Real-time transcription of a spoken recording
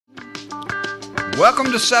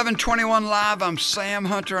Welcome to 721 Live. I'm Sam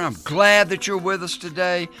Hunter. I'm glad that you're with us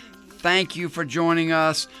today. Thank you for joining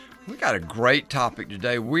us. We got a great topic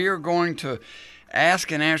today. We are going to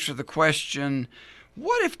ask and answer the question,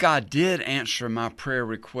 what if God did answer my prayer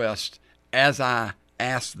request as I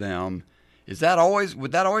asked them? Would that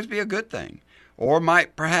always be a good thing? Or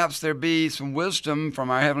might perhaps there be some wisdom from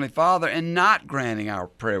our Heavenly Father in not granting our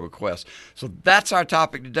prayer requests? So that's our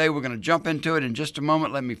topic today. We're going to jump into it in just a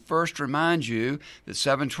moment. Let me first remind you that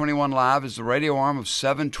 721 Live is the radio arm of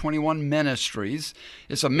 721 Ministries.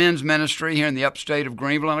 It's a men's ministry here in the upstate of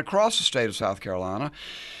Greenville and across the state of South Carolina.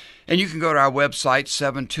 And you can go to our website,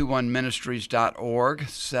 721ministries.org,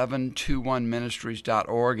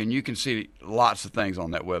 721ministries.org, and you can see lots of things on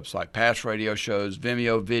that website, past radio shows,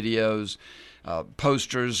 Vimeo videos,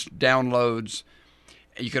 posters, downloads.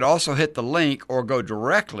 You could also hit the link or go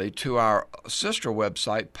directly to our sister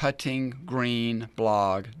website,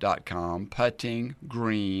 puttinggreenblog.com,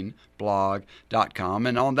 puttinggreenblog.com.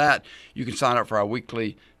 And on that, you can sign up for our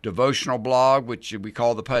weekly devotional blog, which we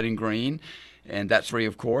call the Putting Green. And that's free,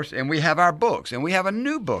 of course. And we have our books. And we have a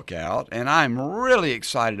new book out. And I'm really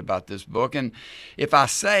excited about this book. And if I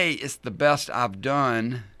say it's the best I've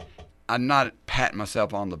done, I'm not patting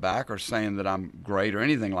myself on the back or saying that I'm great or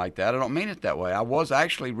anything like that. I don't mean it that way. I was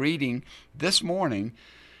actually reading this morning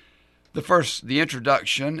the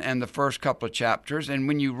introduction and the first couple of chapters. And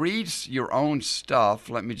when you read your own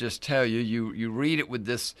stuff, let me just tell you, you read it with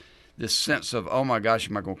this sense of, oh my gosh,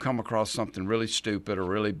 am I going to come across something really stupid or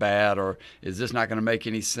really bad, or is this not going to make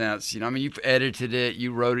any sense? I mean, you've edited it,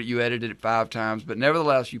 you wrote it, you edited it 5 times, but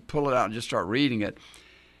nevertheless, you pull it out and just start reading it.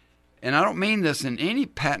 And I don't mean this in any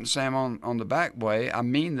patting Sam on the back way. I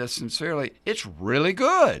mean this sincerely. It's really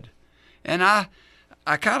good. And I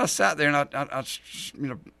kind of sat there and I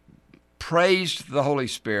praised the Holy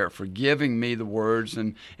Spirit for giving me the words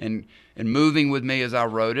and moving with me as I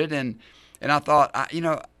wrote it. And I thought,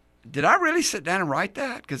 did I really sit down and write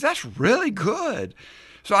that? Because that's really good.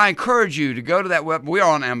 So I encourage you to go to that web. We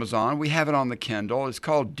are on Amazon. We have it on the Kindle. It's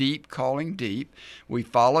called Deep Calling Deep. We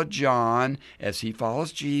follow John as he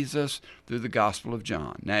follows Jesus through the Gospel of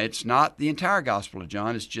John. Now, it's not the entire Gospel of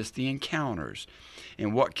John. It's just the encounters.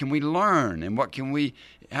 And what can we learn? And what can we,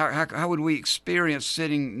 how would we experience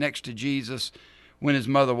sitting next to Jesus when his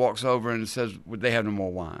mother walks over and says, would they have no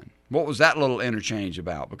more wine? What was that little interchange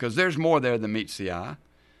about? Because there's more there than meets the eye.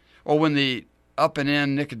 Or when the up and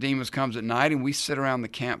in Nicodemus comes at night and we sit around the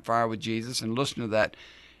campfire with Jesus and listen to that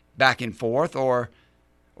back and forth, or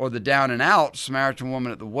the down and out Samaritan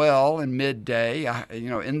woman at the well in midday.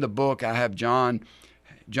 In the book I have John,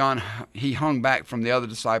 he hung back from the other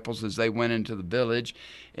disciples as they went into the village,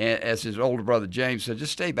 as his older brother James said,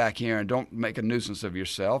 just stay back here and don't make a nuisance of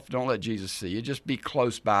yourself. Don't let Jesus see you. Just be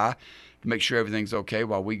close by to make sure everything's okay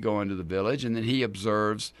while we go into the village. And then he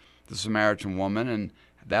observes the Samaritan woman and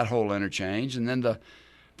that whole interchange. And then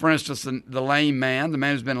for instance, the lame man, the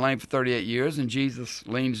man who's been lame for 38 years, and Jesus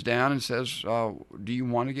leans down and says, do you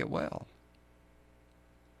want to get well?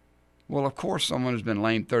 Well, of course, someone who's been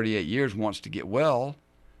lame 38 years wants to get well.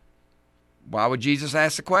 Why would Jesus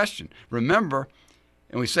ask the question? Remember,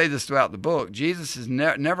 and we say this throughout the book, Jesus has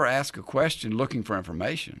never asked a question looking for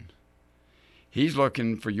information. He's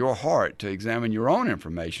looking for your heart to examine your own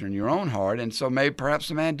information in your own heart. And so maybe perhaps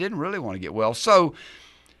the man didn't really want to get well. So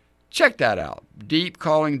check that out. Deep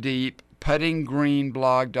Calling Deep,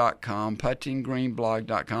 puttinggreenblog.com,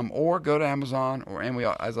 puttinggreenblog.com, or go to Amazon, and we,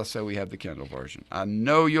 as I said, we have the Kindle version. I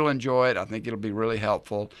know you'll enjoy it. I think it'll be really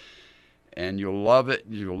helpful, and you'll love it.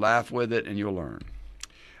 You'll laugh with it, and you'll learn.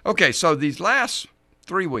 Okay, so these last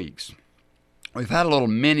 3 weeks, we've had a little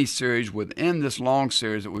mini-series within this long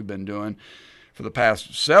series that we've been doing for the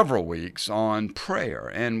past several weeks on prayer.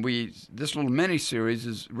 And this little mini-series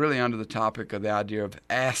is really under the topic of the idea of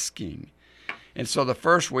asking. And so the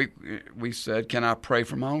first week we said, can I pray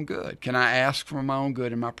for my own good? Can I ask for my own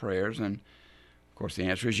good in my prayers? And of course the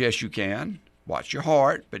answer is yes, you can. Watch your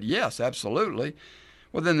heart, but yes, absolutely.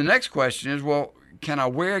 Well, then the next question is, well, can I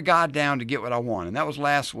wear God down to get what I want? And that was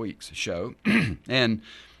last week's show. And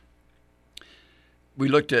we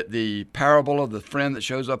looked at the parable of the friend that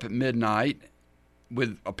shows up at midnight,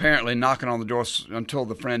 with apparently knocking on the door until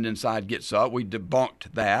the friend inside gets up. We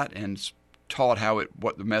debunked that and taught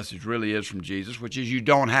what the message really is from Jesus, which is you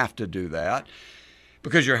don't have to do that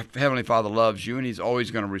because your Heavenly Father loves you and He's always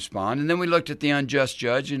going to respond. And then we looked at the unjust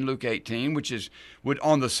judge in Luke 18, which would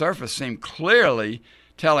on the surface seem clearly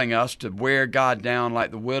telling us to wear God down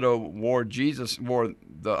like the widow wore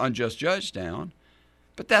the unjust judge down.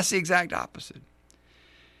 But that's the exact opposite.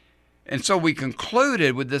 And so we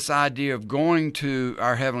concluded with this idea of going to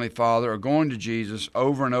our Heavenly Father or going to Jesus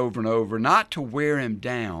over and over and over, not to wear him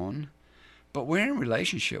down, but we're in a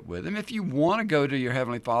relationship with him. If you want to go to your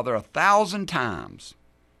Heavenly Father 1,000 times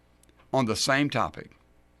on the same topic,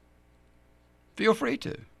 feel free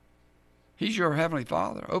to. He's your Heavenly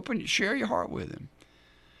Father. Share your heart with him.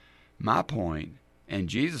 My point and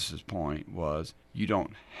Jesus' point was you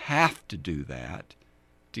don't have to do that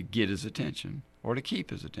to get his attention or to keep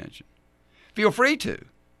his attention. Feel free to,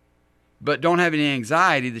 but don't have any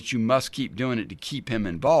anxiety that you must keep doing it to keep him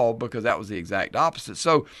involved, because that was the exact opposite.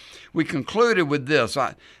 So we concluded with this,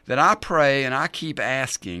 that I pray and I keep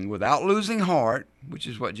asking without losing heart, which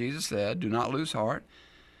is what Jesus said, do not lose heart,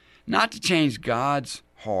 not to change God's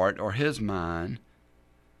heart or his mind,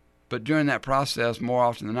 but during that process, more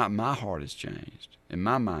often than not, my heart has changed and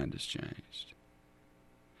my mind has changed.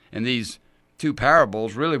 And these two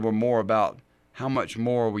parables really were more about how much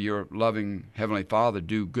more will your loving Heavenly Father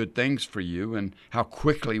do good things for you, and how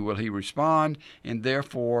quickly will he respond, and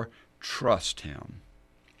therefore trust him.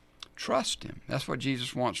 Trust him. That's what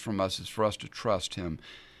Jesus wants from us, is for us to trust him.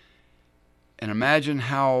 And imagine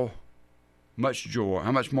how much joy,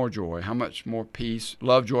 how much more peace,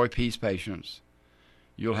 love, joy, peace, patience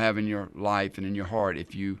you'll have in your life and in your heart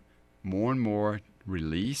if you more and more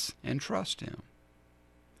release and trust him.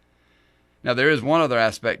 Now, there is one other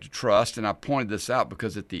aspect to trust, and I pointed this out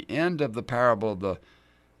because at the end of the parable of the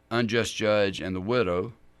unjust judge and the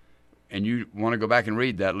widow, and you want to go back and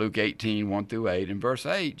read that, Luke 18, 1 through 8, in verse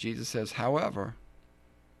 8, Jesus says, however.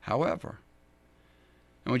 And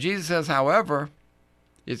when Jesus says, however,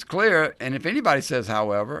 it's clear, and if anybody says,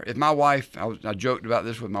 however, if my wife, I joked about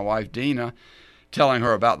this with my wife, Dina, telling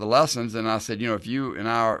her about the lessons, and I said, if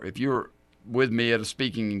you're with me at a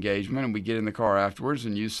speaking engagement and we get in the car afterwards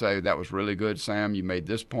and you say, that was really good, Sam, you made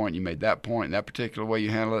this point, you made that point, in that particular way you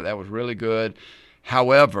handled it, that was really good.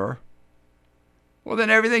 However, well, then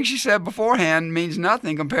everything she said beforehand means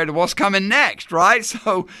nothing compared to what's coming next, right?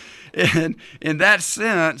 So in that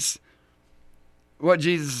sense, what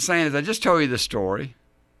Jesus is saying is, I just told you this story,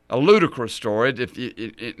 a ludicrous story,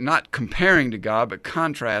 not comparing to God, but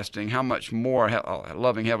contrasting how much more a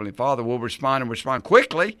loving Heavenly Father will respond, and respond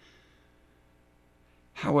quickly.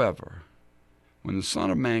 However, when the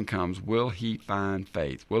Son of Man comes, will he find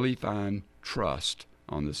faith? Will he find trust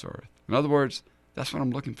on this earth? In other words, that's what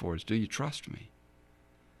I'm looking for, is do you trust me?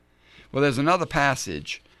 Well, there's another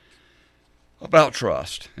passage about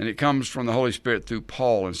trust, and it comes from the Holy Spirit through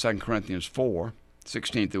Paul in 2 Corinthians 4,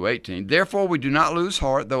 16 through 18. Therefore, we do not lose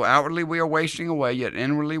heart, though outwardly we are wasting away, yet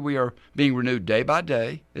inwardly we are being renewed day by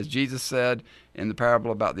day. As Jesus said in the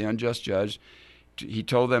parable about the unjust judge, he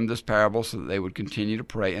told them this parable so that they would continue to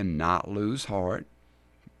pray and not lose heart.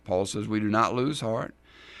 Paul says we do not lose heart.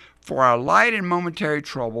 For our light and momentary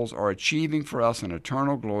troubles are achieving for us an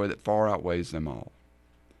eternal glory that far outweighs them all.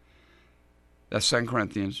 That's 2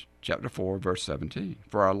 Corinthians chapter 4, verse 17.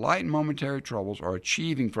 For our light and momentary troubles are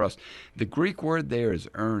achieving for us. The Greek word there is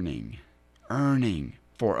earning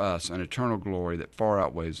for us an eternal glory that far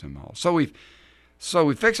outweighs them all. So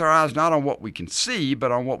we fix our eyes not on what we can see,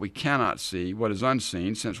 but on what we cannot see, what is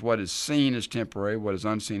unseen, since what is seen is temporary, what is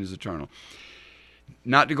unseen is eternal.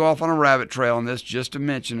 Not to go off on a rabbit trail on this, just to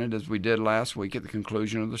mention it, as we did last week at the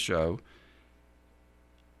conclusion of the show,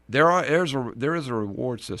 there is a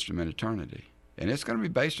reward system in eternity, and it's going to be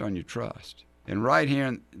based on your trust. And right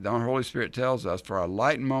here, the Holy Spirit tells us, for our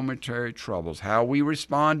light and momentary troubles, how we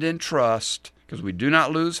respond in trust, because we do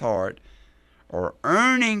not lose heart, are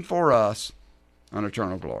earning for us an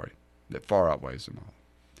eternal glory that far outweighs them all.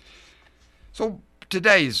 So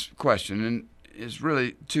today's question is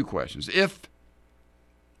really two questions.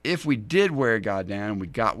 If we did wear God down and we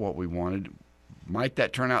got what we wanted, might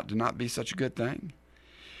that turn out to not be such a good thing?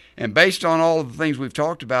 And based on all of the things we've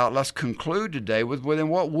talked about, let's conclude today with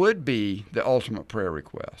what would be the ultimate prayer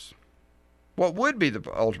request. What would be the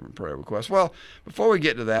ultimate prayer request? Well, before we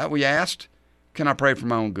get to that, we asked, can I pray for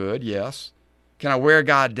my own good? Yes. Can I wear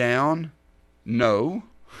God down? No.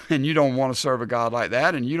 And you don't want to serve a God like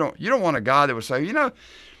that, and you don't want a God that would say,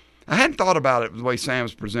 I hadn't thought about it the way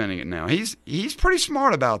Sam's presenting it now. He's pretty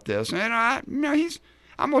smart about this, and I'm going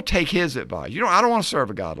to take his advice. I don't want to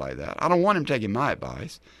serve a God like that. I don't want him taking my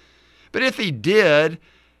advice. But if he did,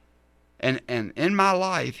 and in my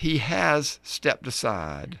life he has stepped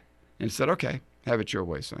aside and said, okay, have it your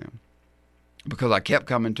way, Sam. Because I kept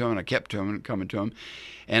coming to him, and I kept coming to him,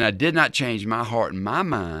 and I did not change my heart and my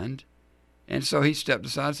mind. And so he stepped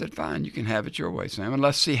aside and said, fine, you can have it your way, Sam, and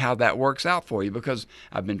let's see how that works out for you, because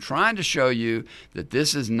I've been trying to show you that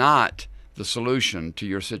this is not the solution to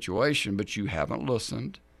your situation, but you haven't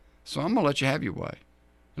listened, so I'm going to let you have your way.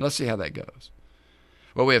 Let's see how that goes.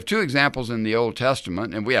 Well, we have two examples in the Old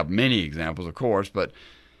Testament, and we have many examples, of course, but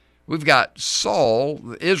we've got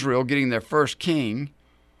Saul, Israel, getting their first king,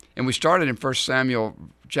 and we started in 1 Samuel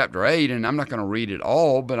chapter 8, and I'm not going to read it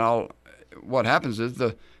all, but what happens is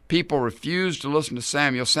the people refuse to listen to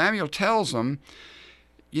Samuel. Samuel tells them,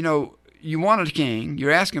 you wanted a king,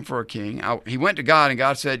 you're asking for a king. He went to God, and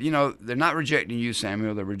God said, they're not rejecting you,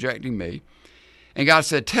 Samuel, they're rejecting me. And God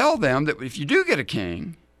said, tell them that if you do get a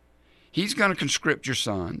king, he's going to conscript your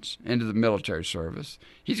sons into the military service.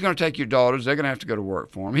 He's going to take your daughters. They're going to have to go to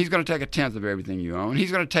work for him. He's going to take a tenth of everything you own.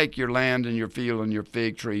 He's going to take your land and your field and your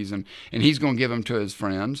fig trees, and he's going to give them to his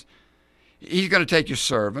friends. He's going to take your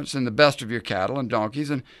servants and the best of your cattle and donkeys,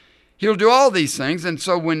 and he'll do all these things. And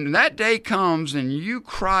so when that day comes and you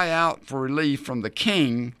cry out for relief from the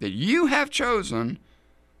king that you have chosen,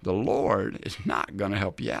 the Lord is not going to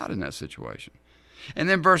help you out in that situation. And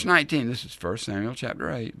then verse 19, this is 1 Samuel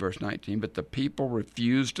chapter 8, verse 19, but the people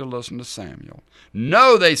refused to listen to Samuel.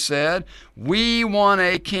 No, they said, we want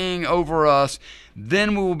a king over us.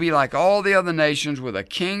 Then we will be like all the other nations with a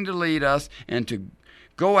king to lead us and to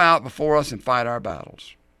go out before us and fight our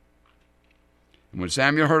battles. And when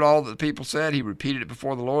Samuel heard all that the people said, he repeated it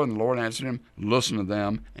before the Lord, and the Lord answered him, listen to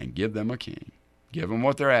them and give them a king. Give them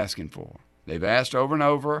what they're asking for. They've asked over and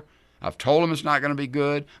over. I've told them it's not going to be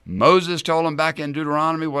good. Moses told them back in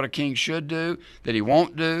Deuteronomy what a king should do, that he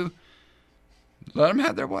won't do. Let them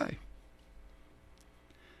have their way.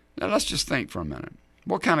 Now let's just think for a minute.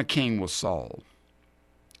 What kind of king was Saul,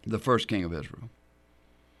 the first king of Israel?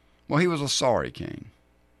 Well, he was a sorry king.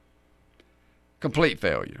 Complete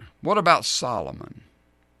failure. What about Solomon?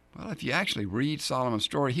 Well, if you actually read Solomon's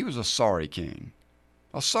story, he was a sorry king.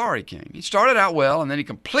 A sorry king. He started out well, and then he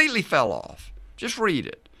completely fell off. Just read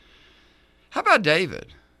it. How about David,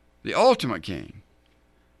 the ultimate king?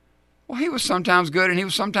 Well, he was sometimes good and he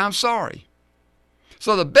was sometimes sorry.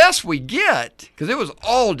 So the best we get, because it was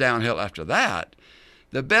all downhill after that,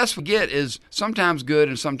 the best we get is sometimes good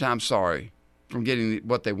and sometimes sorry from getting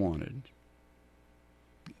what they wanted.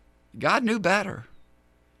 God knew better.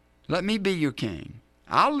 Let me be your king.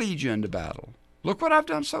 I'll lead you into battle. Look what I've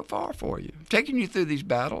done so far for you. I'm taking you through these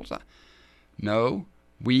battles. No,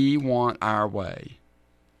 we want our way.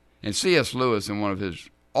 And C.S. Lewis, in one of his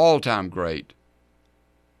all-time great,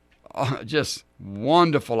 just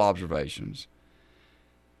wonderful observations,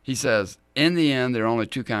 he says, in the end, there are only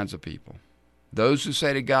two kinds of people. Those who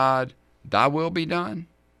say to God, thy will be done,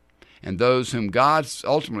 and those whom God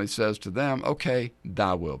ultimately says to them, okay,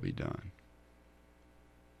 thy will be done.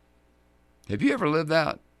 Have you ever lived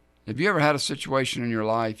that? Have you ever had a situation in your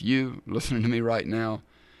life, you listening to me right now,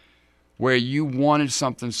 where you wanted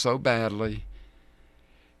something so badly,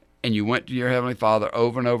 and you went to your Heavenly Father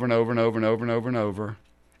over and over and over and over and over and over and over,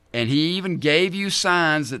 and He even gave you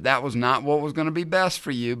signs that that was not what was going to be best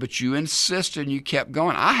for you, but you insisted and you kept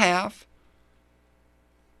going? I have.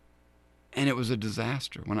 And it was a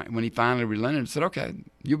disaster. When He finally relented and said, okay,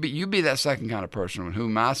 you be that second kind of person to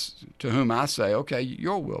whom I say, okay,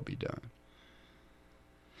 your will be done.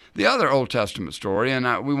 The other Old Testament story, and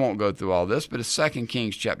we won't go through all this, but it's 2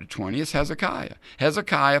 Kings chapter 20, is Hezekiah.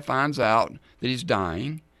 Hezekiah finds out that he's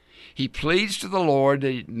dying. He pleads to the Lord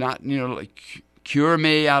that not, cure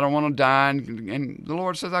me, I don't want to die. And the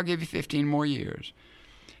Lord says, I'll give you 15 more years.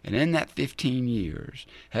 And in that 15 years,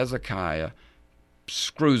 Hezekiah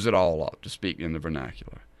screws it all up, to speak in the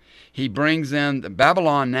vernacular. He brings in,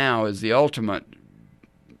 Babylon now is the ultimate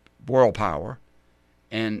world power,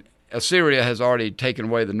 and Assyria has already taken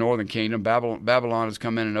away the northern kingdom. Babylon has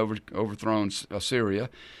come in and overthrown Assyria.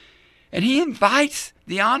 And he invites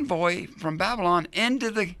the envoy from Babylon into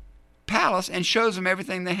the palace and shows them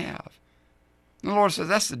everything they have. And the Lord says,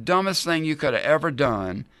 that's the dumbest thing you could have ever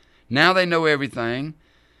done. Now they know everything.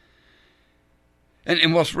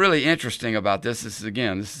 And what's really interesting about this is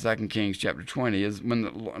 2 Kings chapter 20, is when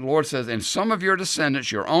the Lord says, and some of your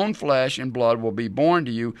descendants, your own flesh and blood, will be born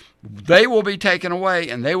to you. They will be taken away,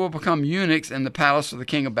 and they will become eunuchs in the palace of the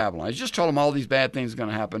king of Babylon. He just told them all these bad things are going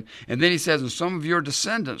to happen. And then he says, and some of your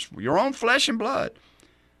descendants, your own flesh and blood.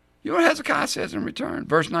 You know what Hezekiah says in return?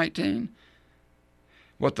 Verse 19,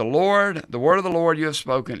 what the word of the Lord you have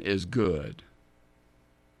spoken is good.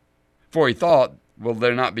 For he thought, will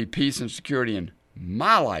there not be peace and security in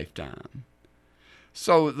my lifetime?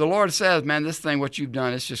 So the Lord says, man, this thing, what you've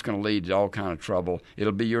done, it's just going to lead to all kind of trouble.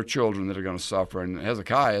 It'll be your children that are going to suffer. And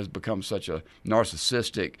Hezekiah has become such a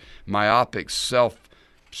narcissistic, myopic, self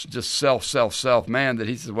man that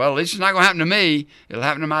he says, well, at least it's not going to happen to me. It'll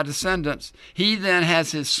happen to my descendants. He then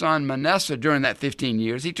has his son Manasseh during that 15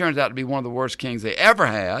 years. He turns out to be one of the worst kings they ever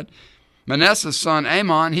had. Manasseh's son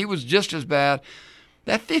Amon, he was just as bad.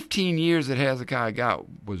 That 15 years that Hezekiah got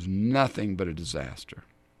was nothing but a disaster.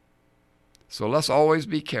 So let's always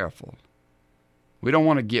be careful. We don't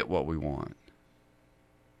want to get what we want.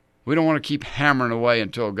 We don't want to keep hammering away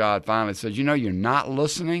until God finally says, you know, you're not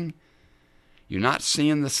listening. You're not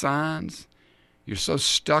seeing the signs. You're so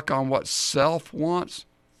stuck on what self wants.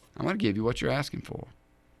 I'm going to give you what you're asking for.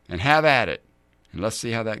 And have at it. And let's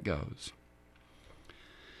see how that goes.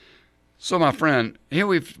 So, my friend, here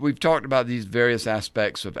we've talked about these various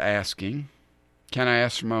aspects of asking. Can I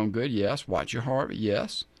ask for my own good? Yes. Watch your heart?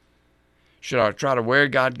 Yes. Should I try to wear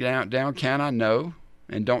God down? Can I? No.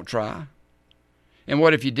 And don't try. And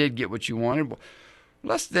what if you did get what you wanted? Well,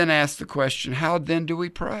 let's then ask the question, how then do we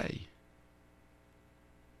pray?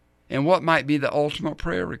 And what might be the ultimate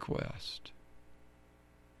prayer request?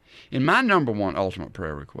 In my number one ultimate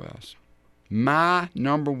prayer request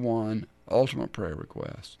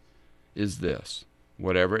is this: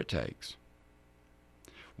 whatever it takes.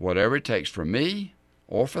 Whatever it takes for me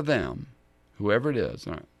or for them, whoever it is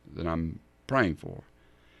that I'm praying for,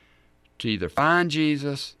 to either find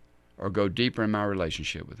Jesus or go deeper in my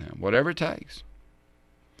relationship with him. Whatever it takes.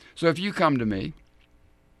 So if you come to me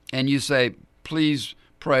and you say, please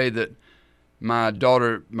pray that my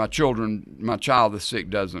child that's sick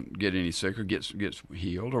doesn't get any sicker, gets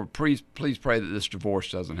healed, or please pray that this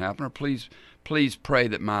divorce doesn't happen, or please pray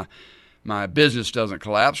that my business doesn't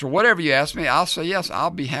collapse, or whatever you ask me, I'll say, yes,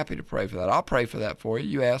 I'll be happy to pray for that. I'll pray for that for you.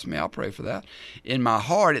 You ask me, I'll pray for that. In my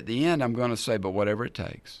heart, at the end, I'm going to say, but whatever it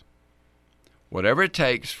takes. Whatever it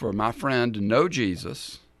takes for my friend to know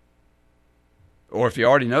Jesus, or if he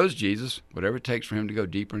already knows Jesus, whatever it takes for him to go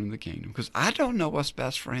deeper into the kingdom. Because I don't know what's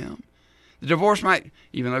best for him. The divorce might,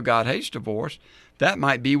 even though God hates divorce, that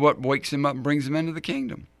might be what wakes him up and brings him into the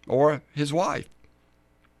kingdom, or his wife.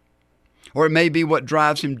 Or it may be what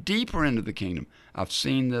drives him deeper into the kingdom. I've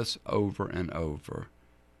seen this over and over,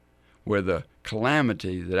 where the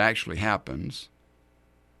calamity that actually happens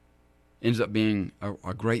ends up being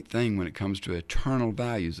a great thing when it comes to eternal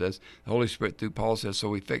values. As the Holy Spirit through Paul says, so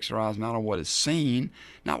we fix our eyes not on what is seen,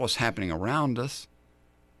 not what's happening around us.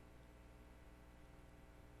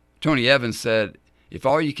 Tony Evans said, if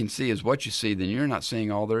all you can see is what you see, then you're not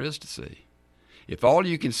seeing all there is to see. If all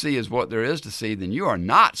you can see is what there is to see, then you are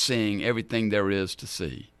not seeing everything there is to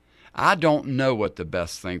see. I don't know what the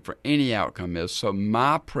best thing for any outcome is, so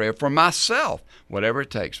my prayer for myself, whatever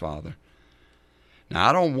it takes, Father. Now,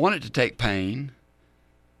 I don't want it to take pain,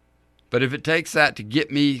 but if it takes that to get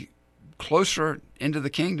me closer into the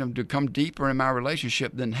kingdom, to come deeper in my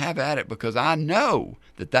relationship, then have at it, because I know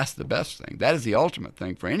that that's the best thing. That is the ultimate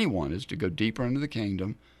thing for anyone, is to go deeper into the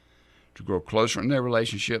kingdom, to grow closer in their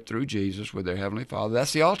relationship through Jesus with their Heavenly Father.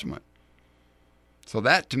 That's the ultimate. So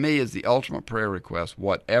that, to me, is the ultimate prayer request,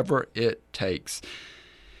 whatever it takes.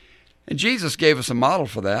 And Jesus gave us a model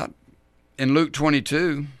for that. In Luke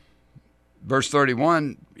 22, verse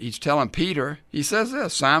 31, he's telling Peter, he says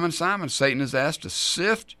this, Simon, Simon, Satan is asked to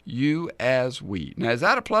sift you as wheat. Now, is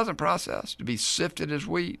that a pleasant process, to be sifted as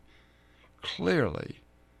wheat? Clearly,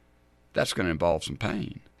 that's going to involve some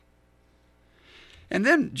pain. And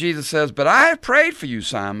then Jesus says, but I have prayed for you,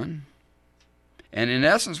 Simon. And in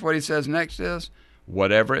essence, what he says next is,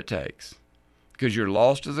 whatever it takes. Because you're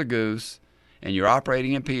lost as a goose, and you're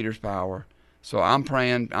operating in Peter's power. So I'm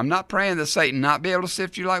not praying that Satan not be able to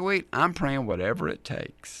sift you like wheat. I'm praying whatever it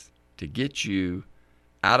takes to get you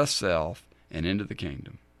out of self and into the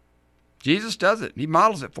kingdom. Jesus does it. He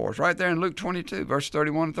models it for us right there in Luke 22, verse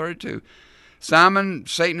 31 and 32. Simon,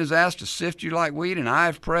 Satan is asked to sift you like wheat, and I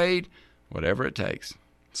have prayed whatever it takes,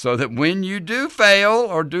 so that when you do fail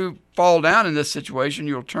or do fall down in this situation,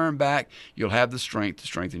 you'll turn back, you'll have the strength to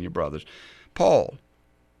strengthen your brothers. Paul.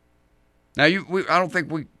 Now, I don't think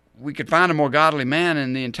we could find a more godly man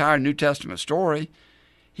in the entire New Testament story.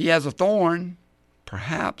 He has a thorn,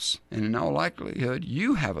 perhaps, and in all likelihood,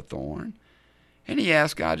 you have a thorn, and he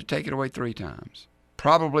asked God to take it away 3 times.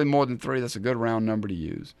 Probably more than 3. That's a good round number to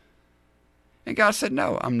use. And God said,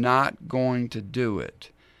 no, I'm not going to do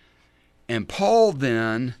it. And Paul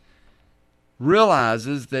then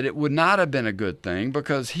realizes that it would not have been a good thing,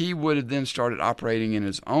 because he would have then started operating in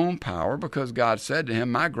his own power, because God said to him,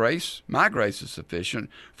 my grace is sufficient,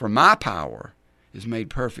 for my power is made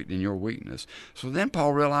perfect in your weakness. So then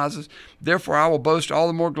Paul realizes, therefore I will boast all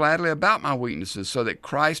the more gladly about my weaknesses, so that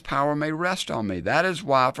Christ's power may rest on me. That is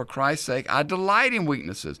why, for Christ's sake, I delight in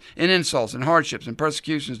weaknesses, in insults, in hardships, in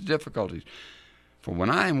persecutions, difficulties. For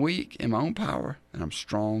when I am weak in my own power, then I'm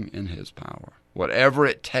strong in his power. Whatever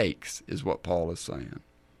it takes is what Paul is saying.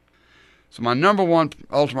 So my number one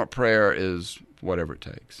ultimate prayer is whatever it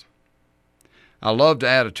takes. I love to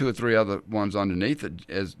add 2 or 3 other ones underneath it,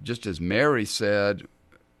 just as Mary said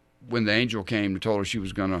when the angel came and told her she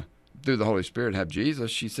was going to, through the Holy Spirit, have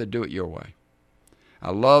Jesus, she said, do it your way.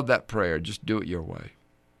 I love that prayer. Just do it your way.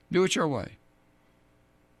 Do it your way.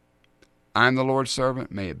 I'm the Lord's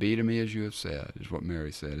servant. May it be to me as you have said, is what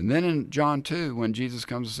Mary said. And then in John 2, when Jesus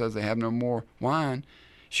comes and says they have no more wine,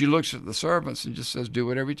 she looks at the servants and just says, do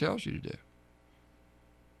whatever he tells you to do.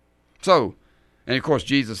 So, and of course,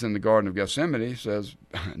 Jesus in the Garden of Gethsemane says,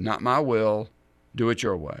 not my will, do it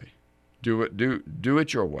your way. Do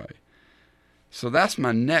it your way. So that's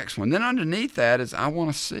my next one. Then underneath that is I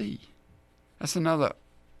want to see. That's another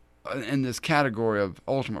in this category of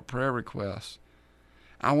ultimate prayer requests.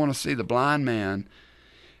 I want to see the blind man.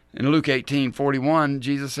 In Luke 18:41,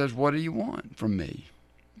 Jesus says, what do you want from me?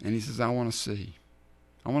 And he says, I want to see.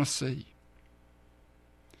 I want to see.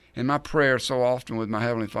 And my prayer so often with my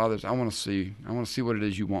Heavenly Father is I want to see. I want to see what it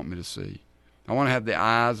is you want me to see. I want to have the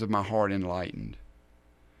eyes of my heart enlightened.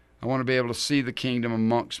 I want to be able to see the kingdom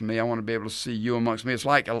amongst me. I want to be able to see you amongst me. It's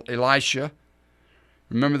like Elisha.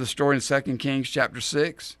 Remember the story in 2 Kings chapter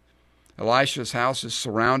 6? Elisha's house is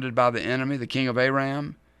surrounded by the enemy, the king of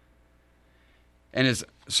Aram. And his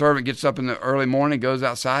servant gets up in the early morning, goes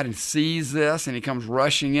outside and sees this, and he comes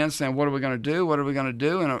rushing in saying, what are we going to do? What are we going to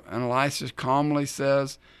do? And Elisha calmly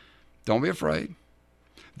says, don't be afraid.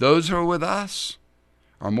 Those who are with us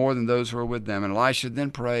are more than those who are with them. And Elisha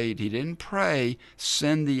then prayed. He didn't pray,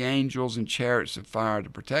 send the angels and chariots of fire to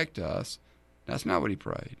protect us. That's not what he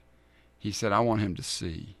prayed. He said, I want him to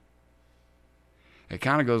see. It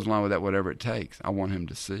kind of goes along with that, whatever it takes. I want him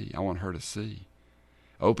to see. I want her to see.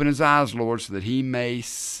 Open his eyes, Lord, so that he may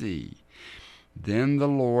see. Then the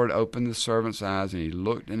Lord opened the servant's eyes, and he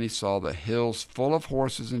looked and he saw the hills full of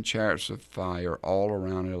horses and chariots of fire all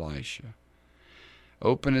around Elisha.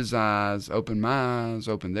 Open his eyes, open my eyes,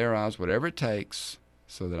 open their eyes, whatever it takes,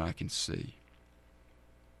 so that I can see.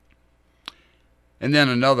 And then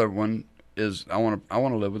another one is I want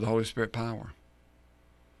to live with the Holy Spirit power.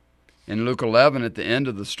 In Luke 11, at the end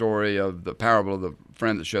of the story of the parable of the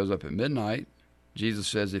friend that shows up at midnight, Jesus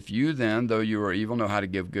says, if you then, though you are evil, know how to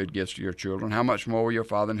give good gifts to your children, how much more will your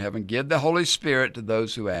Father in heaven give the Holy Spirit to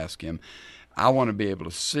those who ask him? I want to be able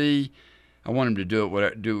to see. I want him to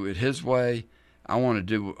do it his way. I want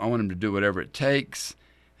him to do whatever it takes,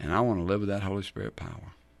 and I want to live with that Holy Spirit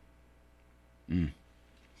power. I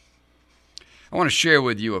want to share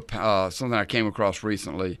with you something I came across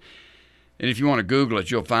recently. And if you want to Google it,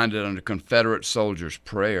 you'll find it under Confederate Soldiers'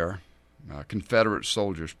 Prayer. Confederate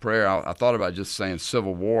Soldiers' Prayer. I thought about just saying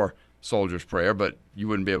Civil War Soldiers' Prayer, but you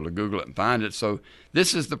wouldn't be able to Google it and find it. So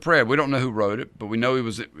this is the prayer. We don't know who wrote it, but we know it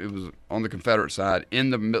was on the Confederate side in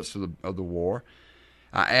the midst of the war.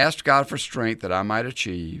 I asked God for strength that I might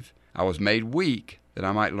achieve. I was made weak that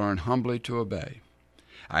I might learn humbly to obey.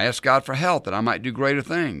 I asked God for health that I might do greater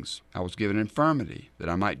things. I was given infirmity that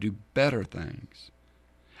I might do better things.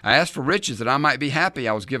 I asked for riches that I might be happy.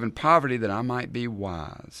 I was given poverty that I might be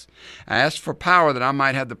wise. I asked for power that I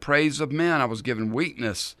might have the praise of men. I was given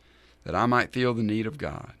weakness that I might feel the need of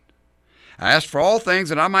God. I asked for all things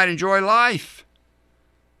that I might enjoy life.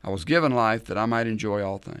 I was given life that I might enjoy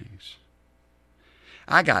all things.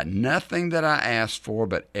 I got nothing that I asked for,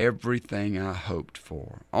 but everything I hoped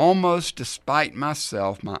for. Almost despite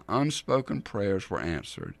myself, my unspoken prayers were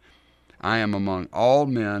answered. I am among all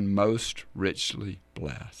men most richly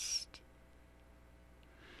blessed.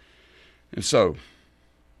 And so,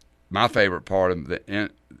 my favorite part of the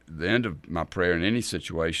end of my prayer in any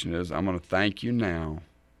situation is, I'm going to thank you now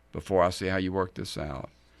before I see how you work this out,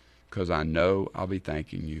 because I know I'll be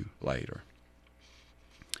thanking you later.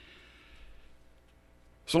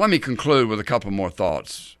 So let me conclude with a couple more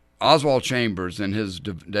thoughts. Oswald Chambers, in his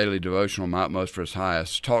daily devotional, My Utmost for His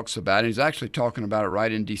Highest, talks about, and he's actually talking about it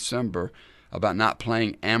right in December, about not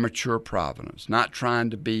playing amateur providence, not trying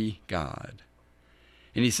to be God.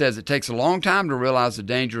 And he says it takes a long time to realize the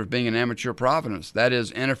danger of being an amateur providence, that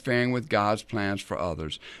is, interfering with God's plans for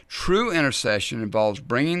others. True intercession involves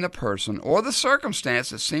bringing the person or the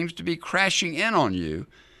circumstance that seems to be crashing in on you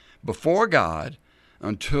before God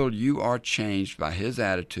until you are changed by his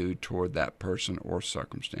attitude toward that person or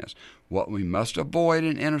circumstance. What we must avoid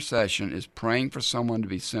in intercession is praying for someone to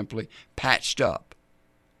be simply patched up.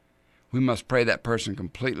 We must pray that person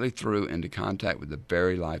completely through into contact with the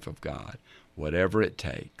very life of God, whatever it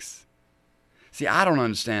takes. See, I don't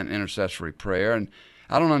understand intercessory prayer, and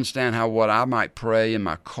I don't understand how what I might pray in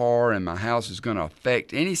my car, in my house, is going to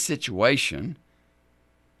affect any situation.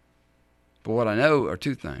 But what I know are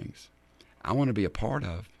two things. I want to be a part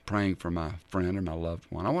of praying for my friend or my loved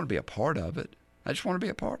one. I want to be a part of it. I just want to be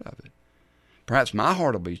a part of it. Perhaps my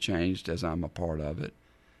heart will be changed as I'm a part of it.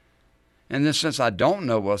 And then since I don't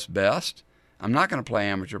know what's best, I'm not going to play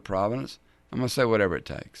amateur providence. I'm going to say whatever it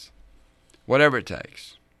takes. Whatever it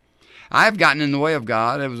takes. I've gotten in the way of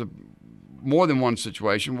God. It was more than one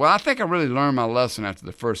situation. Well, I think I really learned my lesson after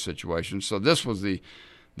the first situation. So this was the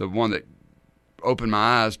one that opened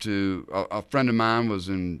my eyes to a friend of mine was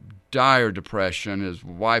in dire depression. His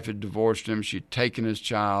wife had divorced him. She'd taken his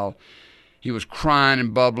child. He was crying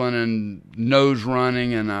and bubbling and nose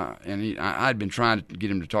running, and I'd been trying to get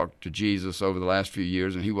him to talk to Jesus over the last few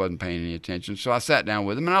years, and he wasn't paying any attention. So I sat down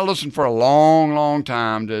with him, and I listened for a long, long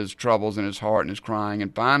time to his troubles and his heart and his crying.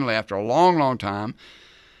 And finally, after a long, long time,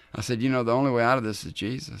 I said, the only way out of this is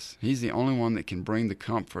Jesus. He's the only one that can bring the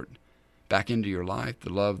comfort back into your life, the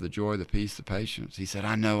love, the joy, the peace, the patience. He said,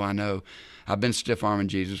 I know. I've been stiff-arming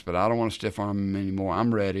Jesus, but I don't want to stiff-arm him anymore.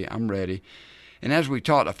 I'm ready. And as we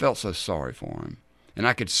talked, I felt so sorry for him. And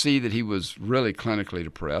I could see that he was really clinically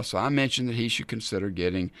depressed, so I mentioned that he should consider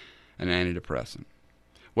getting an antidepressant.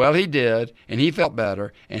 Well, he did, and he felt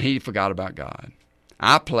better, and he forgot about God.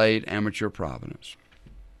 I played amateur providence.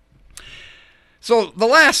 So the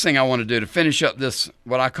last thing I want to do to finish up this,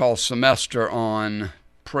 what I call semester on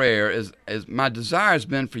prayer, is my desire has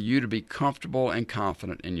been for you to be comfortable and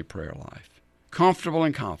confident in your prayer life. Comfortable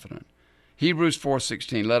and confident. Hebrews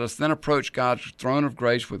 4:16, let us then approach God's throne of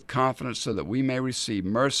grace with confidence so that we may receive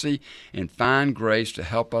mercy and find grace to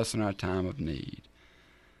help us in our time of need.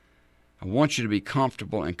 I want you to be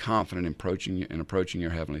comfortable and confident in approaching your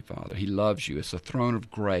Heavenly Father. He loves you. It's a throne of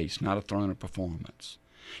grace, not a throne of performance.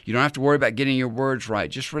 You don't have to worry about getting your words right.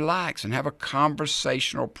 Just relax and have a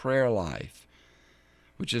conversational prayer life,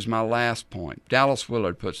 which is my last point. Dallas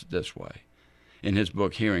Willard puts it this way in his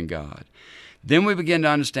book, Hearing God. Then we begin to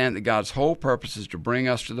understand that God's whole purpose is to bring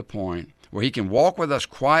us to the point where He can walk with us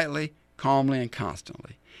quietly, calmly, and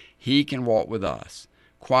constantly. He can walk with us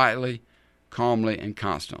quietly, calmly, and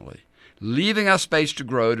constantly, leaving us space to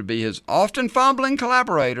grow, to be His often fumbling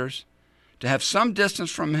collaborators, to have some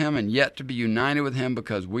distance from Him and yet to be united with Him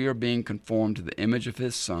because we are being conformed to the image of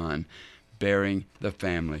His Son, bearing the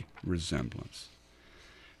family resemblance.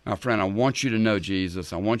 Now, friend, I want you to know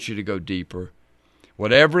Jesus. I want you to go deeper.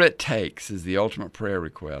 Whatever it takes is the ultimate prayer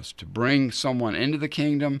request, to bring someone into the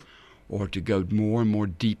kingdom or to go more and more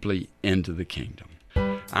deeply into the kingdom.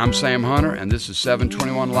 I'm Sam Hunter, and this is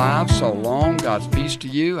 721 Live. So long. God's peace to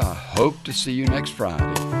you. I hope to see you next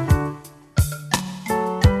Friday.